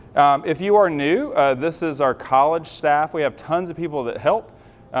If you are new, this is our college staff. We have tons of people that help.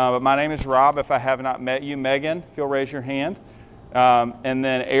 But my name is Rob. If I have not met you, Megan, if you'll raise your hand. And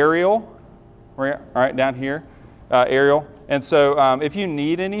then Ariel, all right, down here, Ariel. And so if you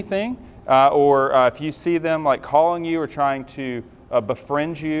need anything, or if you see them like calling you or trying to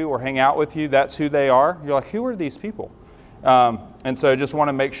befriend you or hang out with you, that's who they are. You're like, who are these people? And so just want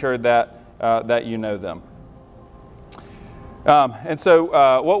to make sure that that you know them. And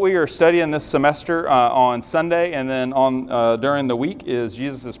so what we are studying this semester on Sunday and then on during the week is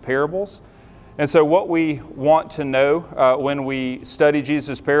Jesus' parables. And so what we want to know when we study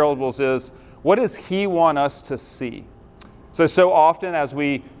Jesus' parables is, what does he want us to see? So often as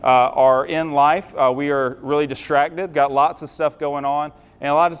we are in life, we are really distracted, got lots of stuff going on.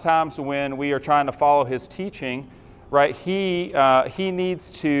 And a lot of times when we are trying to follow his teaching, right, he needs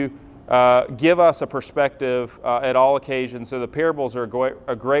to give us a perspective at all occasions. So the parables are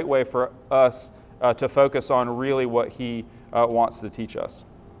a great way for us to focus on really what he wants to teach us.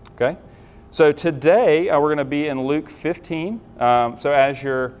 Okay? So today we're going to be in Luke 15. So as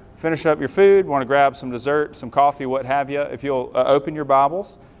you're finishing up your food, want to grab some dessert, some coffee, what have you, if you'll open your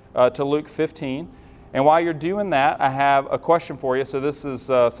Bibles to Luke 15. And while you're doing that, I have a question for you. So this is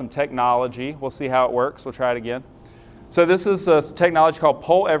some technology. We'll see how it works. We'll try it again. So this is a technology called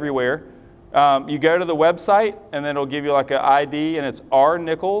Poll Everywhere. You go to the website, and then it'll give you like an ID, and it's R.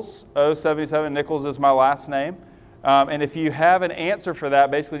 Nichols, 077. Nichols is my last name. And if you have an answer for that,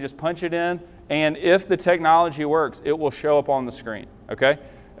 basically just punch it in, and if the technology works, it will show up on the screen, okay?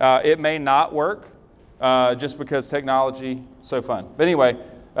 It may not work, just because technology is so fun. But anyway,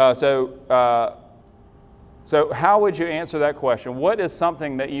 so how would you answer that question? What is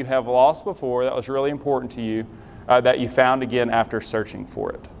something that you have lost before that was really important to you, that you found again after searching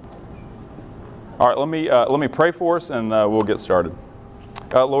for it? All right, let me pray for us, and we'll get started.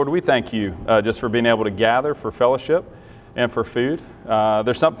 Lord, we thank you just for being able to gather for fellowship and for food.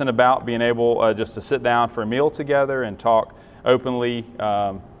 There's something about being able just to sit down for a meal together and talk openly,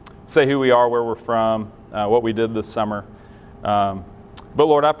 say who we are, where we're from, what we did this summer. But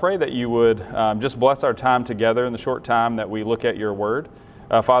Lord, I pray that you would just bless our time together in the short time that we look at your word.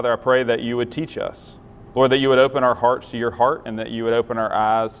 Father, I pray that you would teach us. Lord, that you would open our hearts to your heart and that you would open our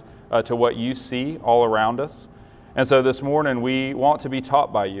eyes to what you see all around us. And so this morning we want to be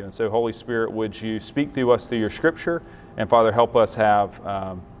taught by you. And so Holy Spirit, would you speak through us through your scripture? And Father, help us have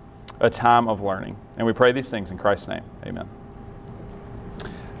a time of learning. And we pray these things in Christ's name. Amen.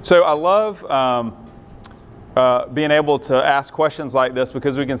 So I love being able to ask questions like this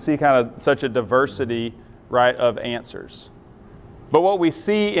because we can see kind of such a diversity, right, of answers. But what we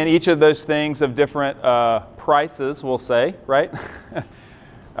see in each of those things of different prices, we'll say, right?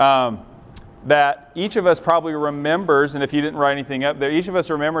 That each of us probably remembers, and if you didn't write anything up there, each of us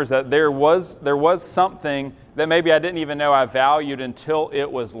remembers that there was something that maybe I didn't even know I valued until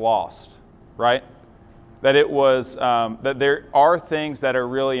it was lost, right? That it was that there are things that are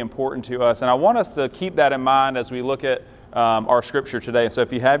really important to us, and I want us to keep that in mind as we look at our scripture today. So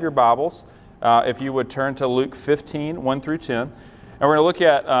if you have your Bibles, if you would turn to Luke 15, 1 through 10, and we're going to look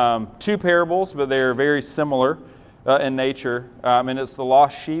at two parables, but they're very similar in nature, and it's the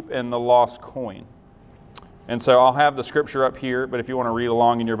lost sheep and the lost coin. And so I'll have the scripture up here, but if you want to read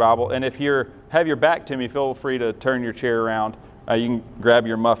along in your Bible, and if you have your back to me, feel free to turn your chair around. You can grab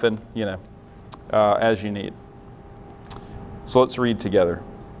your muffin, as you need. So let's read together.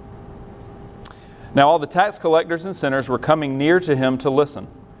 Now all the tax collectors and sinners were coming near to him to listen.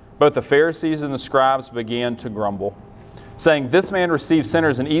 Both the Pharisees and the scribes began to grumble, saying, "This man receives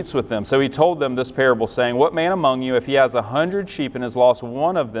sinners and eats with them." So he told them this parable, saying, "What man among you, if he has 100 sheep and has lost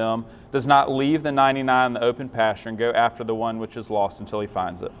one of them, does not leave the 99 in the open pasture and go after the one which is lost until he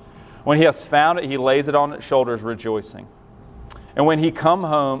finds it? When he has found it, he lays it on its shoulders, rejoicing. And when he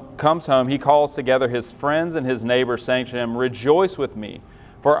comes home, he calls together his friends and his neighbors, saying to him, 'Rejoice with me,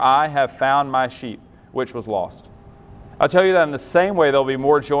 for I have found my sheep, which was lost.' I tell you that in the same way there will be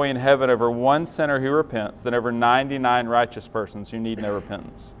more joy in heaven over one sinner who repents than over 99 righteous persons who need no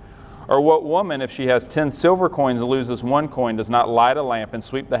repentance. Or what woman, if she has 10 silver coins and loses one coin, does not light a lamp and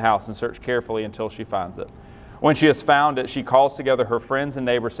sweep the house and search carefully until she finds it? When she has found it, she calls together her friends and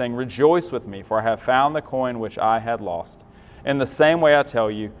neighbors, saying, 'Rejoice with me, for I have found the coin which I had lost.' In the same way, I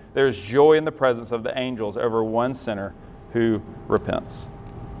tell you, there is joy in the presence of the angels over one sinner who repents."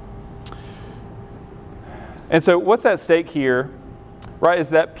 And so what's at stake here, right, is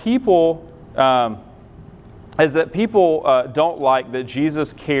that people don't like that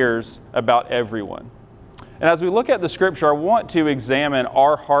Jesus cares about everyone. And as we look at the scripture, I want to examine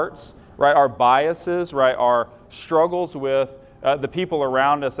our hearts, right, our biases, right, our struggles with the people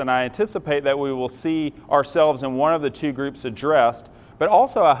around us, and I anticipate that we will see ourselves in one of the two groups addressed. But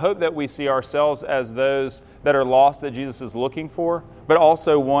also I hope that we see ourselves as those that are lost that Jesus is looking for, but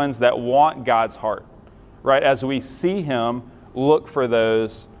also ones that want God's heart, right? As we see Him look for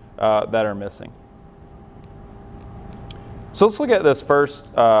those that are missing. So let's look at this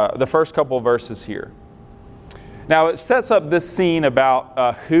the first couple of verses here. Now it sets up this scene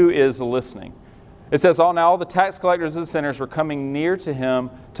about who is listening. It says, now all the tax collectors and sinners were coming near to Him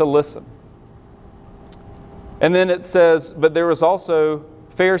to listen. And then it says, but there was also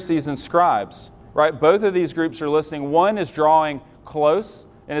Pharisees and scribes, right? Both of these groups are listening. One is drawing close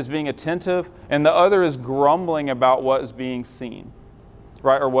and is being attentive, and the other is grumbling about what is being seen,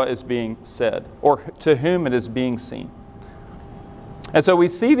 right? Or what is being said, or to whom it is being seen. And so we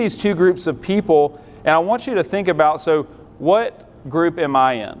see these two groups of people, and I want you to think about, so what group am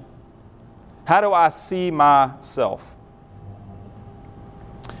I in? How do I see myself?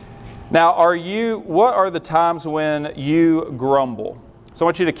 Now, what are the times when you grumble? So I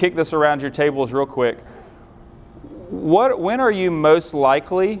want you to kick this around your tables real quick. When are you most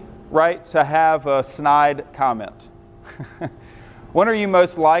likely, right, to have a snide comment? When are you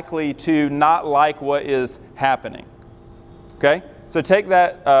most likely to not like what is happening? Okay? So take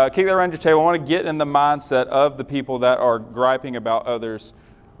that, kick that around your table. I want to get in the mindset of the people that are griping about others.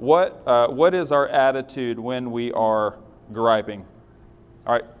 What is our attitude when we are griping?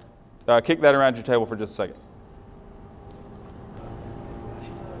 All right. Kick that around your table for just a second.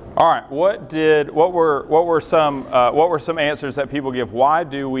 All right. What were some answers that people give? Why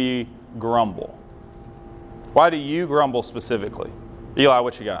do we grumble? Why do you grumble specifically? Eli,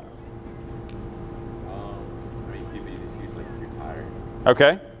 what you got? Give me an excuse like if you're tired.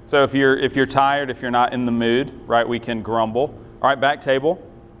 Okay. So if you're tired, if you're not in the mood, right, we can grumble. All right. Back table.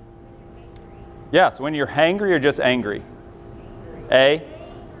 Yes. When you're hangry or just angry? A.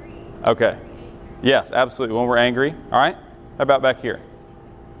 Okay. Yes, absolutely. When we're angry. All right. How about back here?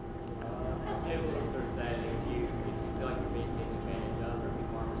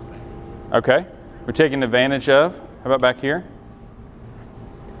 Okay. We're taking advantage of. How about back here?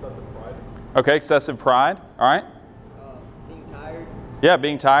 Excessive pride. Okay, excessive pride. All right. Being tired. Yeah,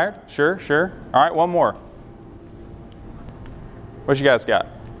 being tired. Sure. All right, one more. What you guys got?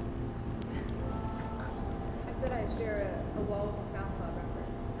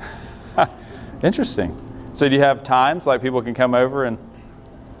 Interesting. So do you have times like people can come over and...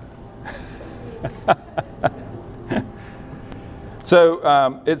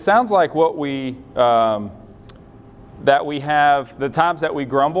 So it sounds like what that we have, the times that we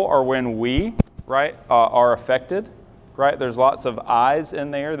grumble are when we, right, are affected, right? There's lots of I's in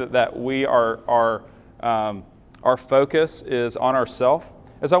there that we are our focus is on ourself.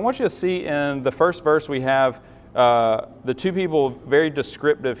 As I want you to see in the first verse we have the two people very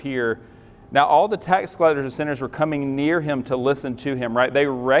descriptive here. Now, all the tax collectors and sinners were coming near Him to listen to Him, right? They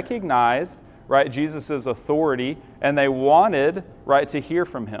recognized, right, Jesus' authority, and they wanted, right, to hear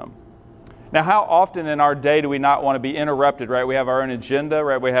from Him. Now, how often in our day do we not want to be interrupted, right? We have our own agenda,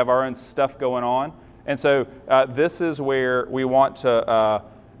 right? We have our own stuff going on. And so this is where we want to,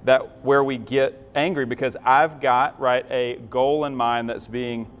 where we get angry, because I've got, right, a goal in mind that's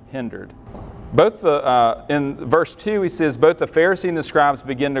being hindered. In verse 2, he says, both the Pharisee and the scribes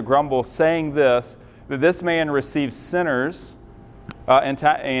begin to grumble, saying that this man receives sinners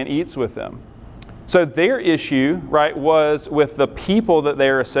and eats with them. So their issue, right, was with the people that they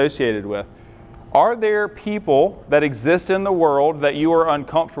are associated with. Are there people that exist in the world that you are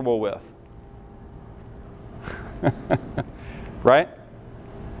uncomfortable with? Right?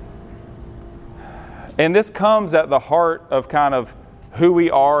 And this comes at the heart of kind of who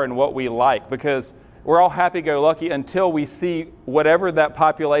we are and what we like, because we're all happy-go-lucky until we see whatever that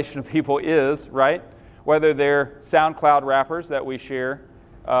population of people is, right? Whether they're SoundCloud rappers that we share.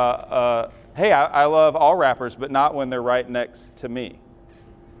 Hey, I love all rappers, but not when they're right next to me.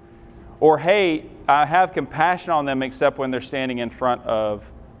 Or, hey, I have compassion on them except when they're standing in front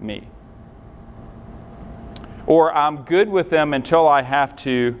of me. Or I'm good with them until I have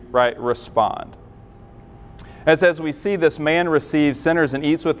to, right, respond. As we see this man receives sinners and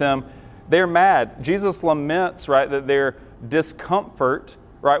eats with them, they're mad. Jesus laments, right, that their discomfort,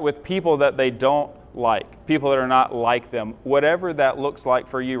 right, with people that they don't like, people that are not like them. Whatever that looks like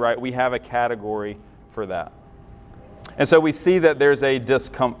for you, right, we have a category for that. And so we see that there's a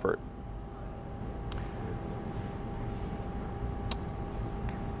discomfort.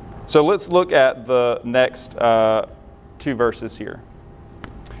 So let's look at the next two verses here.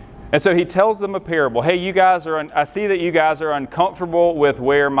 And so he tells them a parable. Hey, I see that you guys are uncomfortable with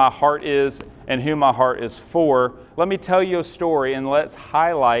where my heart is and who my heart is for. Let me tell you a story, and let's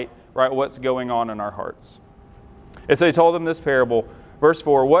highlight, right, what's going on in our hearts. And so he told them this parable. Verse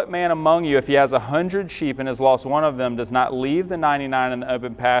 4, what man among you, if he has 100 sheep and has lost one of them, does not leave the 99 in the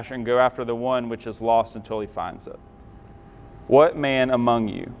open pasture and go after the one which is lost until he finds it? What man among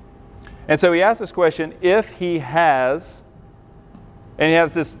you? And so he asked this question, if he has, and he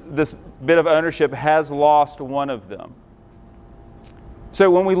has this bit of ownership, has lost one of them. So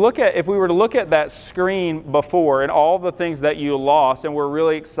when we look at, if we were to look at that screen before and all the things that you lost and we're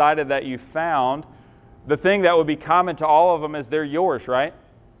really excited that you found, the thing that would be common to all of them is they're yours, right?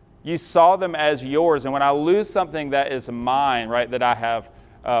 You saw them as yours. And when I lose something that is mine, right, that I have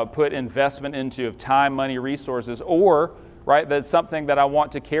put investment into of time, money, resources, or, right, that's something that I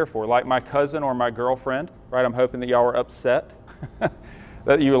want to care for, like my cousin or my girlfriend, right? I'm hoping that y'all were upset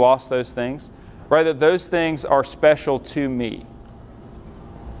that you lost those things, right? That those things are special to me.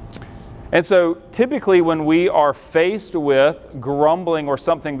 And so typically when we are faced with grumbling or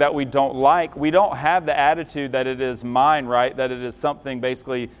something that we don't like, we don't have the attitude that it is mine, right? That it is something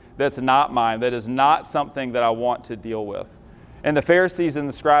basically that's not mine, that is not something that I want to deal with. And the Pharisees and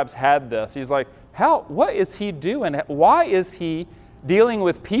the scribes had this. He's like, what is he doing? Why is he dealing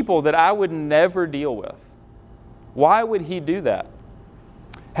with people that I would never deal with? Why would he do that?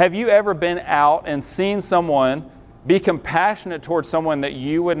 Have you ever been out and seen someone be compassionate towards someone that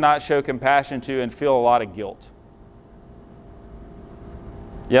you would not show compassion to and feel a lot of guilt?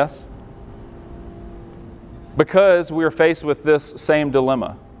 Yes? Because we're faced with this same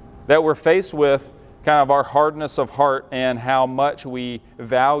dilemma. That we're faced with kind of our hardness of heart and how much we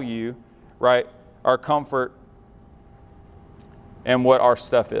value, right, our comfort and what our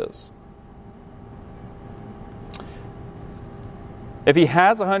stuff is. If he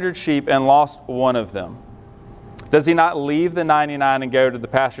has 100 sheep and lost one of them, does he not leave the 99 and go to the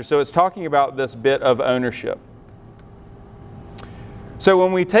pasture? So it's talking about this bit of ownership. So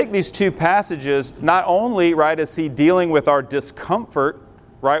when we take these two passages, not only, right, is he dealing with our discomfort,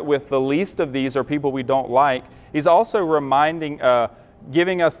 right, with the least of these or people we don't like, he's also reminding,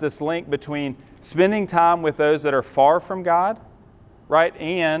 giving us this link between spending time with those that are far from God, right,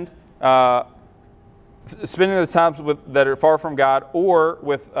 and spending the times that are far from God, or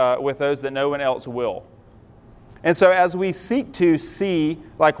with those that no one else will. And so as we seek to see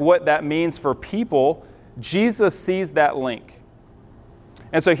like what that means for people, Jesus sees that link.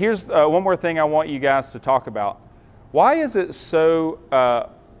 And so here's one more thing I want you guys to talk about. Why is it so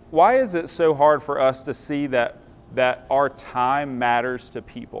hard for us to see that our time matters to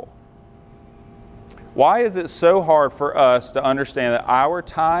people? Why is it so hard for us to understand that our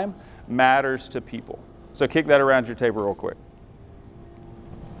time matters to people? So kick that around your table real quick.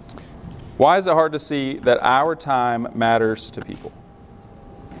 Why is it hard to see that our time matters to people?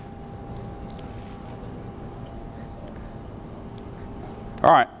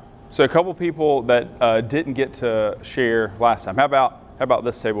 All right. So a couple people that didn't get to share last time. How about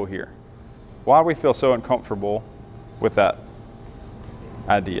this table here? Why do we feel so uncomfortable with that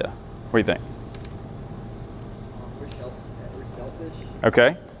idea? What do you think? We're selfish. Okay.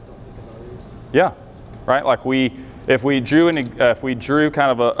 Just don't think of others. Yeah. Right. Like if we drew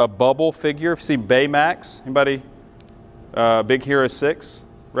kind of a bubble figure. See Baymax? Anybody? Big Hero 6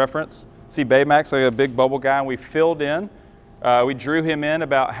 reference. See Baymax, like a big bubble guy, and we filled in. We drew him in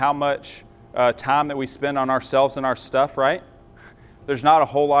about how much time that we spend on ourselves and our stuff, right? There's not a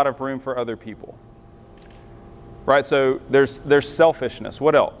whole lot of room for other people. Right, so there's selfishness.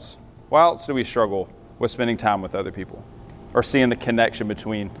 What else? Why else do we struggle with spending time with other people? Or seeing the connection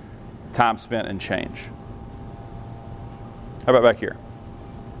between time spent and change? How about back here?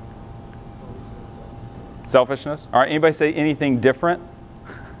 Selfishness? All right, anybody say anything different? I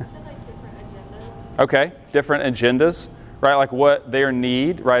said like different agendas. Okay, different agendas. Right, like what their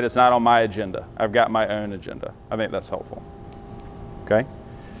need, right, is not on my agenda. I've got my own agenda. I think that's helpful. Okay?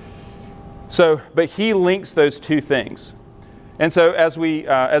 So, but he links those two things. And so as we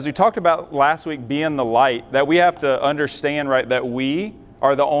talked about last week, being the light, that we have to understand, right, that we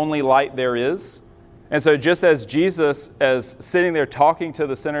are the only light there is. And so just as Jesus is sitting there talking to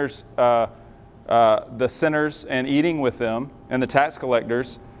the sinners and eating with them and the tax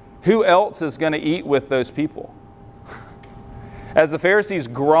collectors, who else is going to eat with those people? As the Pharisees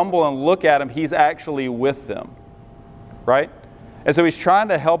grumble and look at him, he's actually with them, right? And so he's trying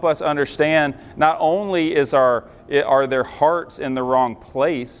to help us understand not only are their hearts in the wrong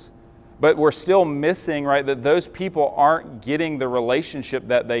place, but we're still missing, right, that those people aren't getting the relationship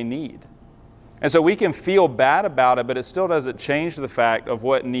that they need. And so we can feel bad about it, but it still doesn't change the fact of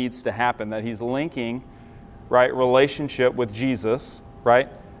what needs to happen, that he's linking, right, relationship with Jesus, right,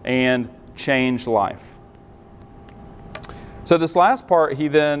 and change life. So this last part, he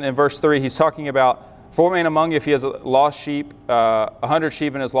then, in verse 3, he's talking about, "For what man among you, if he has a lost sheep, 100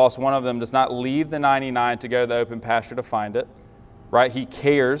 sheep and has lost one of them, does not leave the 99 to go to the open pasture to find it?" Right? He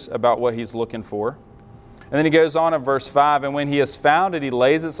cares about what he's looking for. And then he goes on in verse 5, "And when he has found it, he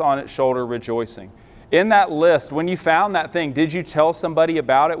lays it on its shoulder, rejoicing." In that list, when you found that thing, did you tell somebody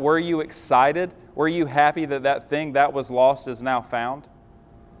about it? Were you excited? Were you happy that that thing that was lost is now found?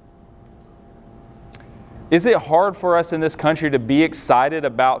 Is it hard for us in this country to be excited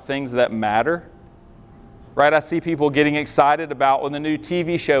about things that matter? Right? I see people getting excited about when the new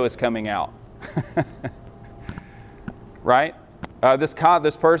TV show is coming out. Right? This concert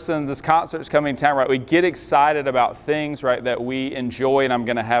is coming to town, right? We get excited about things, right, that we enjoy and I'm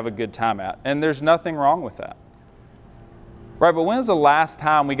going to have a good time at. And there's nothing wrong with that. Right? But when was the last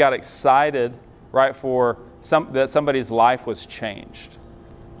time we got excited, right, for that somebody's life was changed?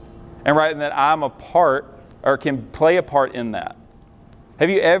 And right, and that I'm a part or can play a part in that. Have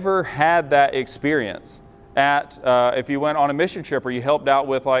you ever had that experience at, if you went on a mission trip or you helped out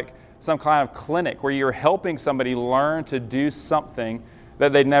with like some kind of clinic where you're helping somebody learn to do something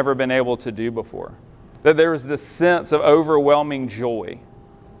that they'd never been able to do before? That there was this sense of overwhelming joy.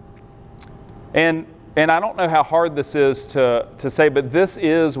 And I don't know how hard this is to say, but this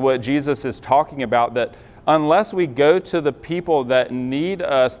is what Jesus is talking about, that unless we go to the people that need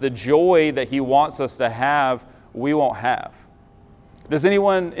us, the joy that He wants us to have, we won't have. Does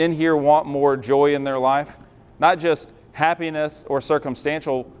anyone in here want more joy in their life? Not just happiness or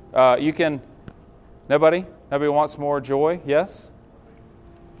circumstantial. Nobody? Nobody wants more joy? Yes?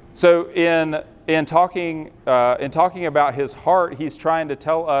 So in talking about His heart, He's trying to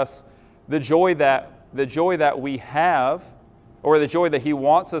tell us the joy that we have, or the joy that He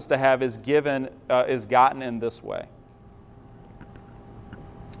wants us to have, is gotten in this way.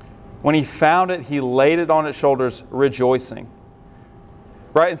 When He found it, He laid it on its shoulders, rejoicing.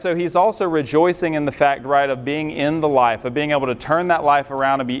 Right? And so He's also rejoicing in the fact, right, of being in the life, of being able to turn that life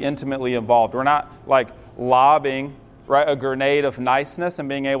around and be intimately involved. We're not like lobbing, right, a grenade of niceness and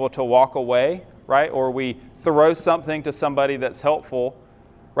being able to walk away, right? Or we throw something to somebody that's helpful,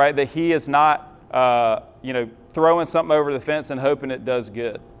 right? That He is not, throwing something over the fence and hoping it does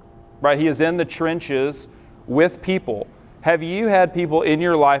good. Right? He is in the trenches with people. Have you had people in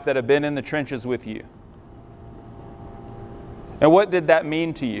your life that have been in the trenches with you? And what did that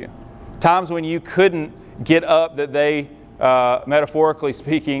mean to you? Times when you couldn't get up, that they, metaphorically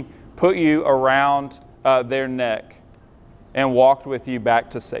speaking, put you around their neck and walked with you back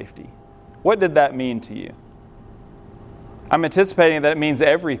to safety. What did that mean to you? I'm anticipating that it means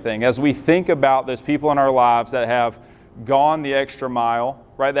everything as we think about those people in our lives that have gone the extra mile,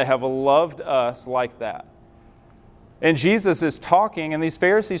 right? That have loved us like that. And Jesus is talking, and these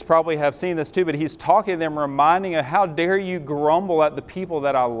Pharisees probably have seen this too, but He's talking to them, reminding them, how dare you grumble at the people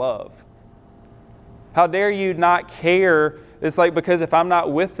that I love? How dare you not care? It's like, because if I'm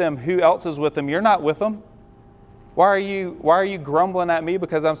not with them, who else is with them? You're not with them. Why are you grumbling at me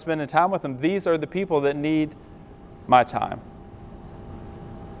because I'm spending time with them? These are the people that need my time.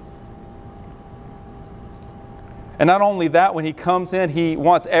 And not only that, when He comes in, He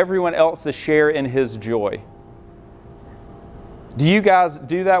wants everyone else to share in His joy. Do you guys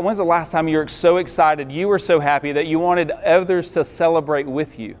do that? When's the last time you were so excited, you were so happy that you wanted others to celebrate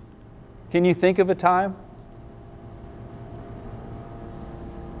with you? Can you think of a time?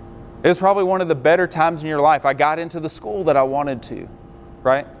 It was probably one of the better times in your life. I got into the school that I wanted to,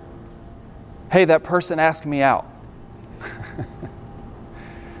 right? Hey, that person asked me out.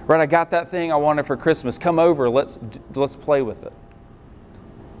 Right, I got that thing I wanted for Christmas. Come over, let's play with it.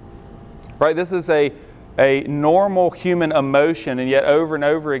 Right, this is a normal human emotion, and yet over and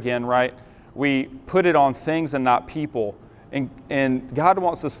over again, right, we put it on things and not people. And God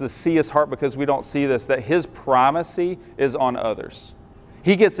wants us to see His heart, because we don't see this, that His primacy is on others.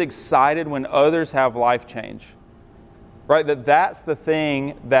 He gets excited when others have life change. Right, that's the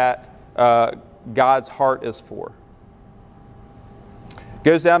thing that God's heart is for.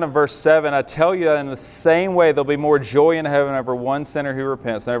 Goes down in verse 7, I tell you that in the same way there'll be more joy in heaven over one sinner who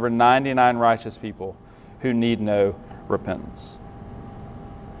repents than over 99 righteous people who need no repentance.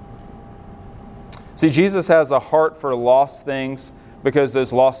 See, Jesus has a heart for lost things because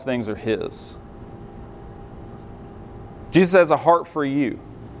those lost things are His. Jesus has a heart for you,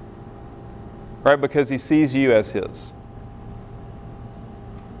 right? Because He sees you as His.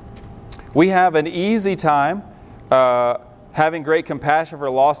 We have an easy time having great compassion for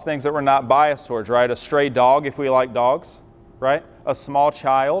lost things that we're not biased towards, right? A stray dog, if we like dogs, right? A small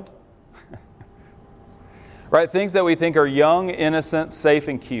child, right? Things that we think are young, innocent, safe,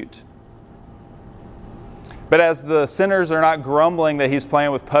 and cute. But as the sinners are not grumbling that he's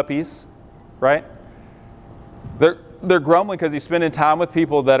playing with puppies, right? They're grumbling because he's spending time with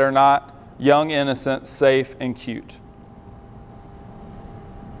people that are not young, innocent, safe, and cute.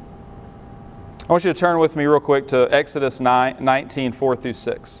 I want you to turn with me real quick to Exodus 19, 4 through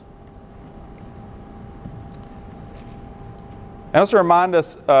 6. And also remind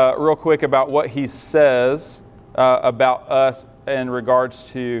us real quick about what he says about us in regards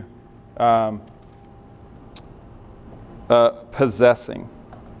to possessing.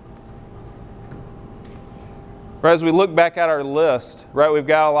 Right, as we look back at our list, right, we've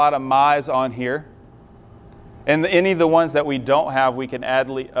got a lot of my's on here. And any of the ones that we don't have, we can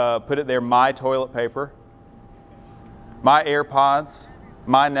put it there, my toilet paper, my AirPods,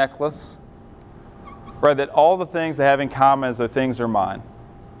 my necklace. Right, that all the things they have in common is the things are mine.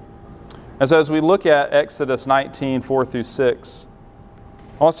 And so as we look at Exodus 19, 4 through 6,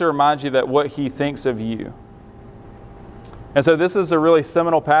 I want to remind you that what he thinks of you. And so this is a really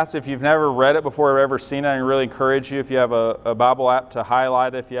seminal passage. If you've never read it before or ever seen it, I really encourage you, if you have a Bible app, to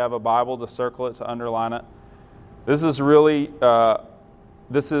highlight it. If you have a Bible, to circle it, to underline it. This is really,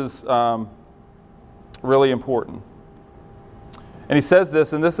 really important. And he says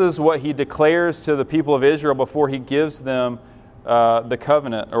this, and this is what he declares to the people of Israel before he gives them the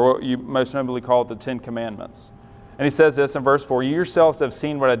covenant, or what you most notably call it the Ten Commandments. And he says this in verse 4, "You yourselves have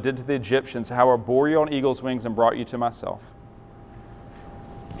seen what I did to the Egyptians, how I bore you on eagle's wings and brought you to myself."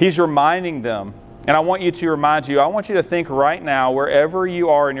 He's reminding them, and I want you to think right now, wherever you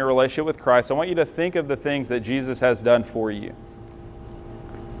are in your relationship with Christ, I want you to think of the things that Jesus has done for you.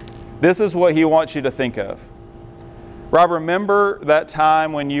 This is what he wants you to think of. Rob, remember that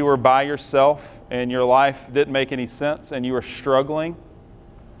time when you were by yourself and your life didn't make any sense and you were struggling,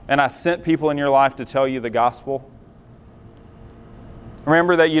 and I sent people in your life to tell you the gospel?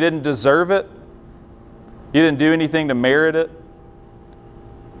 Remember that you didn't deserve it? You didn't do anything to merit it?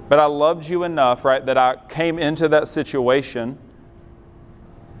 But I loved you enough, right, that I came into that situation.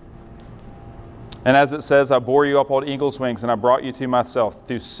 And as it says, I bore you up on eagle's wings and I brought you to myself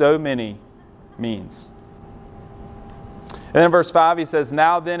through so many means. And then in verse 5 he says,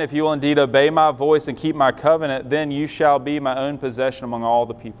 "Now then, if you will indeed obey my voice and keep my covenant, then you shall be my own possession among all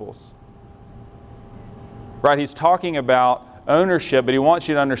the peoples." Right, he's talking about ownership, but he wants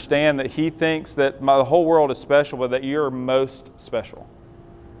you to understand that he thinks that the whole world is special, but that you're most special.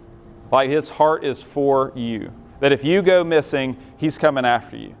 Like his heart is for you. That if you go missing, he's coming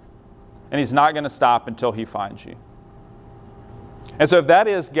after you. And he's not going to stop until he finds you. And so if that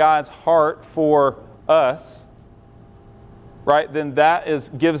is God's heart for us, right, then that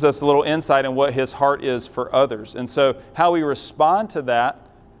gives us a little insight in what his heart is for others. And so how we respond to that,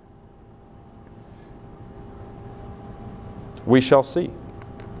 we shall see.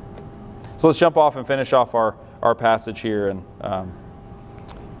 So let's jump off and finish off our passage here. And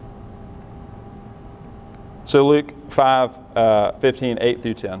so Luke 5:15, 8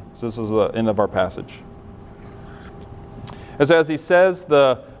 through 10. So this is the end of our passage. And so as he says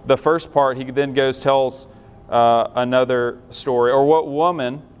the first part, he then tells another story. Or what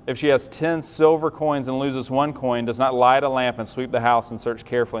woman, if she has 10 silver coins and loses one coin, does not light a lamp and sweep the house and search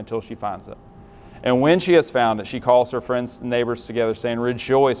carefully until she finds it? And when she has found it, she calls her friends and neighbors together, saying,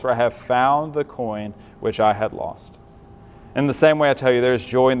 "Rejoice, for I have found the coin which I had lost." In the same way, I tell you, there is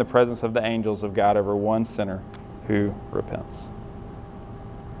joy in the presence of the angels of God over one sinner who repents.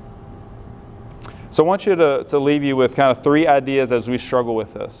 So I want you to leave you with kind of 3 ideas as we struggle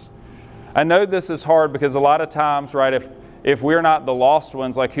with this. I know this is hard because a lot of times, right, if we're not the lost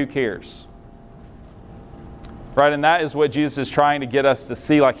ones, like who cares? Right, and that is what Jesus is trying to get us to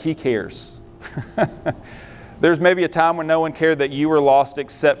see, like he cares. There's maybe a time when no one cared that you were lost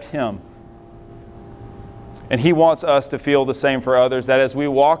except him. And he wants us to feel the same for others, that as we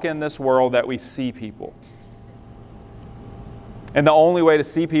walk in this world that we see people. And the only way to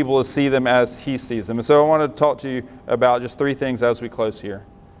see people is see them as he sees them. And so I want to talk to you about just 3 things as we close here.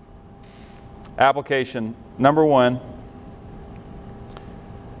 Application. Number 1,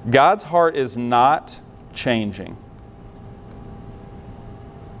 God's heart is not changing.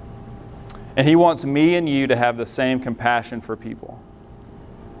 And he wants me and you to have the same compassion for people.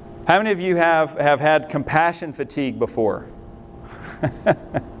 How many of you have had compassion fatigue before?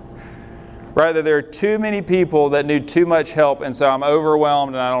 Right, that there are too many people that need too much help, and so I'm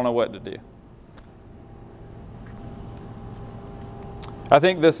overwhelmed and I don't know what to do. I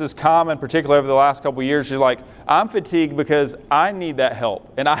think this is common, particularly over the last couple of years. You're like, I'm fatigued because I need that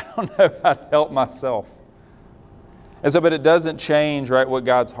help, and I don't know how to help myself. And so, but it doesn't change, right, what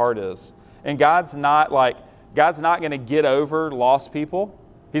God's heart is. And God's not going to get over lost people.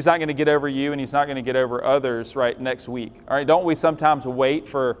 He's not going to get over you, and He's not going to get over others right next week. All right, don't we sometimes wait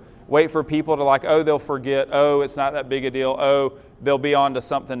for people to like, oh, they'll forget. Oh, it's not that big a deal. Oh, they'll be on to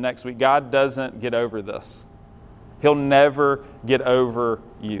something next week. God doesn't get over this. He'll never get over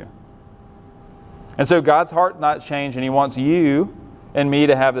you. And so God's heart not changed, and He wants you and me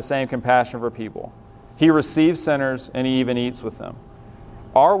to have the same compassion for people. He receives sinners, and He even eats with them.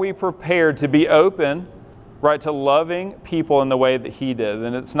 Are we prepared to be open, right, to loving people in the way that He did?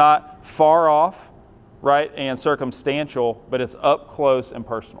 And it's not far off, right, and circumstantial, but it's up close and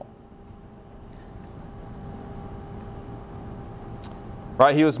personal.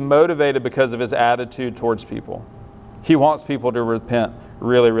 Right? He was motivated because of His attitude towards people. He wants people to repent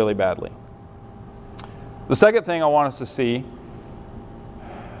really, really badly. The second thing I want us to see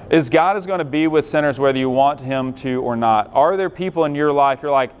is God is going to be with sinners whether you want Him to or not. Are there people in your life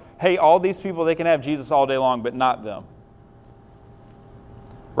you're like, hey, all these people, they can have Jesus all day long, but not them?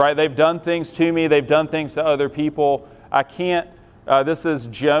 Right? They've done things to me. They've done things to other people. I can't. This is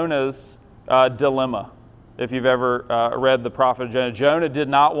Jonah's dilemma. If you've ever read the prophet Jonah, Jonah did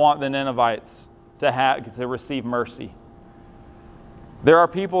not want the Ninevites to receive mercy. There are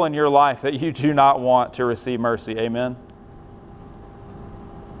people in your life that you do not want to receive mercy. Amen?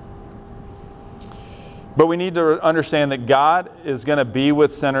 But we need to understand that God is going to be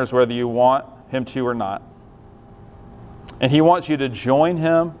with sinners whether you want Him to or not. And He wants you to join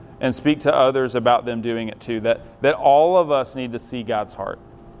Him and speak to others about them doing it too. That all of us need to see God's heart.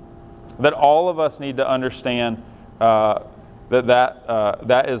 That all of us need to understand that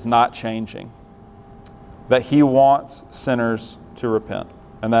is not changing. That He wants sinners to repent.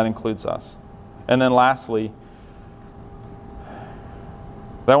 And that includes us. And then lastly,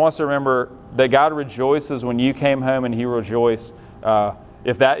 that wants to remember that God rejoices when you came home, and He rejoiced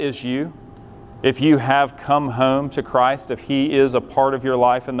if that is you. If you have come home to Christ, if He is a part of your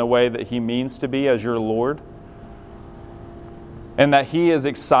life in the way that He means to be as your Lord. And that He is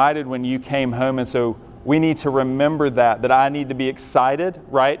excited when you came home. And so we need to remember that I need to be excited,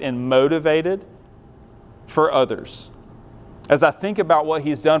 right, and motivated for others. As I think about what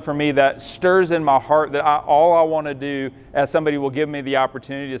He's done for me, that stirs in my heart that all I want to do, as somebody will give me the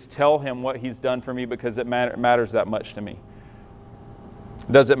opportunity, is tell Him what He's done for me because it matters that much to me.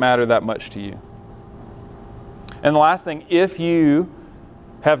 Does it matter that much to you? And the last thing, if you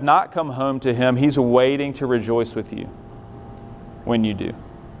have not come home to Him, He's waiting to rejoice with you when you do.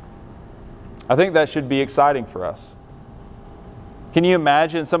 I think that should be exciting for us. Can you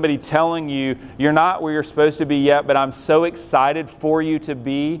imagine somebody telling you, you're not where you're supposed to be yet, but I'm so excited for you to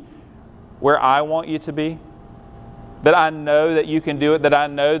be where I want you to be? That I know that you can do it, that I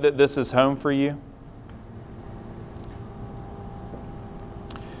know that this is home for you?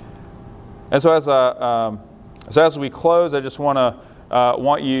 And so as we close, I just want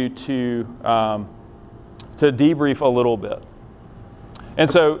you to debrief a little bit. And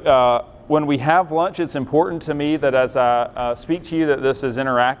so when we have lunch, it's important to me that as I speak to you that this is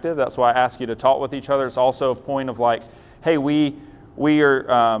interactive. That's why I ask you to talk with each other. It's also a point of like, hey, we are,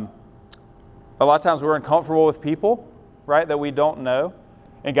 a lot of times we're uncomfortable with people, right, that we don't know.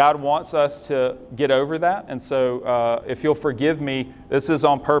 And God wants us to get over that. And so if you'll forgive me, this is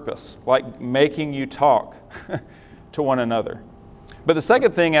on purpose, like making you talk to one another. But the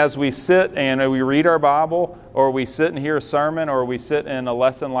second thing, as we sit and we read our Bible, or we sit and hear a sermon, or we sit in a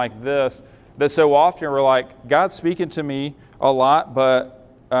lesson like this, that so often we're like, God's speaking to me a lot, but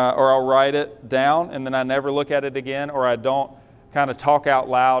or I'll write it down and then I never look at it again, or I don't kind of talk out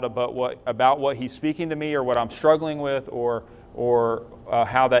loud about what He's speaking to me, or what I'm struggling with, or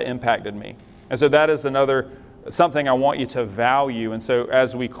how that impacted me. And so that is something I want you to value. And so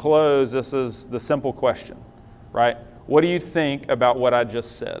as we close, this is the simple question, right? What do you think about what I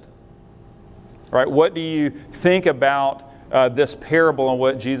just said? Right? What do you think about this parable and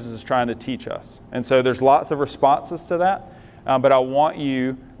what Jesus is trying to teach us? And so there's lots of responses to that, but I want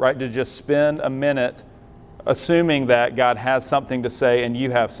you, right, to just spend a minute assuming that God has something to say and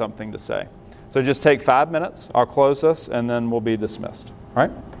you have something to say. So just take 5 minutes. I'll close us and then we'll be dismissed. All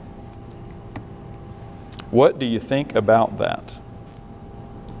right? What do you think about that?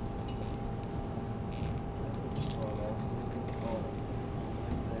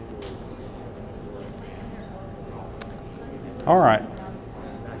 All right.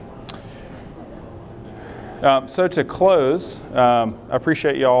 So to close, I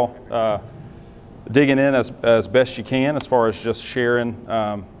appreciate y'all digging in as best you can as far as just sharing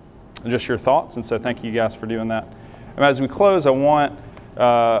just your thoughts. And so thank you guys for doing that. And as we close, I want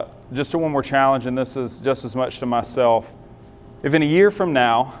just one more challenge, and this is just as much to myself. If in a year from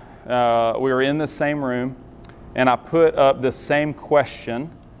now we were in the same room and I put up this same question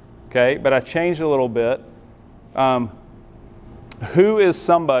okay? But I changed a little bit. Who is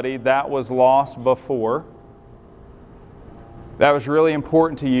somebody that was lost before that was really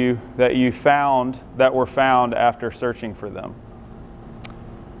important to you that you found, that were found after searching for them?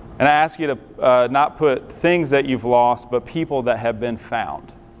 And I ask you to not put things that you've lost, but people that have been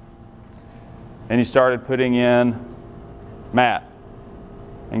found. And you started putting in Matt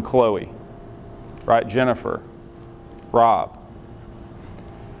and Chloe, right? Jennifer, Rob,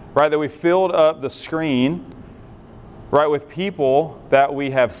 right? That we filled up the screen, right, with people that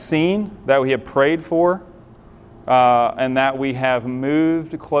we have seen, that we have prayed for, and that we have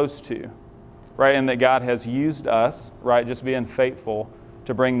moved close to, right? And that God has used us, right, just being faithful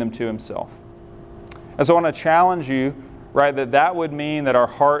to bring them to Himself. And so I want to challenge you, right, that would mean that our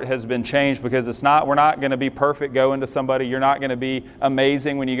heart has been changed, because we're not going to be perfect going to somebody. You're not going to be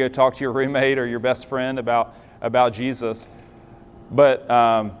amazing when you go talk to your roommate or your best friend about Jesus. But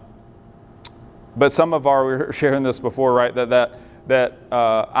some of we were sharing this before, right, that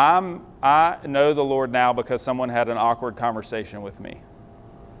I know the Lord now because someone had an awkward conversation with me.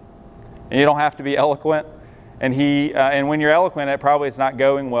 And you don't have to be eloquent. And when you're eloquent, it probably is not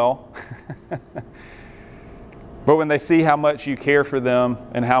going well. But when they see how much you care for them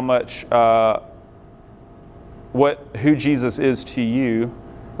and how much who Jesus is to you,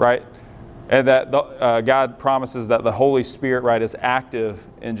 right, and that God promises that the Holy Spirit, right, is active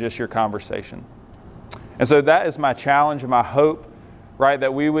in just your conversation. And so that is my challenge and my hope, right,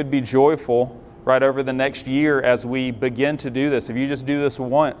 that we would be joyful, right, over the next year as we begin to do this. If you just do this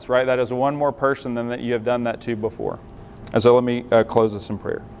once, right, that is one more person than that you have done that to before. And so let me close this in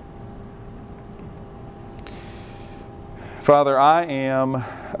prayer. Father, I am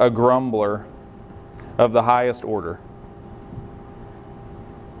a grumbler of the highest order.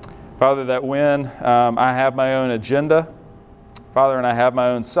 Father, that when I have my own agenda, Father, and I have my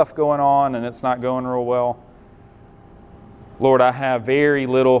own stuff going on and it's not going real well, Lord, I have very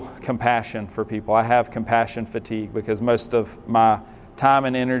little compassion for people. I have compassion fatigue because most of my time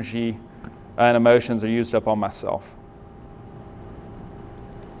and energy and emotions are used up on myself.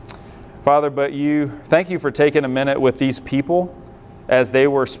 Father, but thank you for taking a minute with these people as they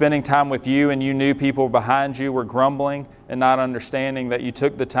were spending time with you, and you knew people behind you were grumbling and not understanding, that you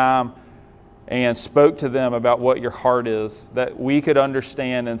took the time and spoke to them about what your heart is, that we could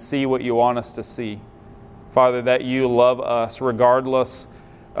understand and see what you want us to see. Father, that you love us regardless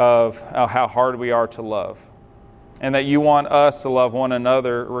of how hard we are to love, and that you want us to love one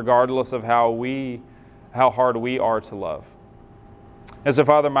another regardless of how hard we are to love. And so,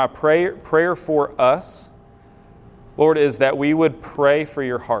 Father, my prayer for us, Lord, is that we would pray for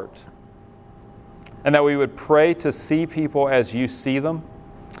your heart, and that we would pray to see people as you see them,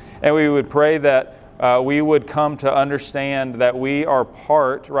 and we would pray that we would come to understand that we are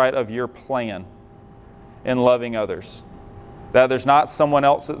part, right, of your plan in loving others, that there's not someone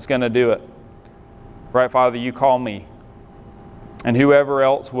else that's going to do it. Right, Father, you call me, and whoever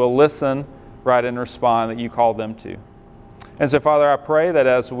else will listen, right, and respond, that you call them to. And so, Father, I pray that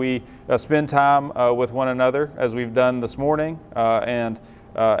as we spend time with one another, as we've done this morning and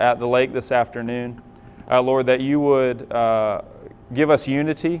at the lake this afternoon, Lord, that you would give us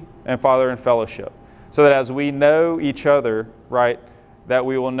unity and, Father, in fellowship, so that as we know each other, right, that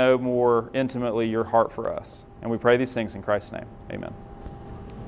we will know more intimately your heart for us. And we pray these things in Christ's name. Amen.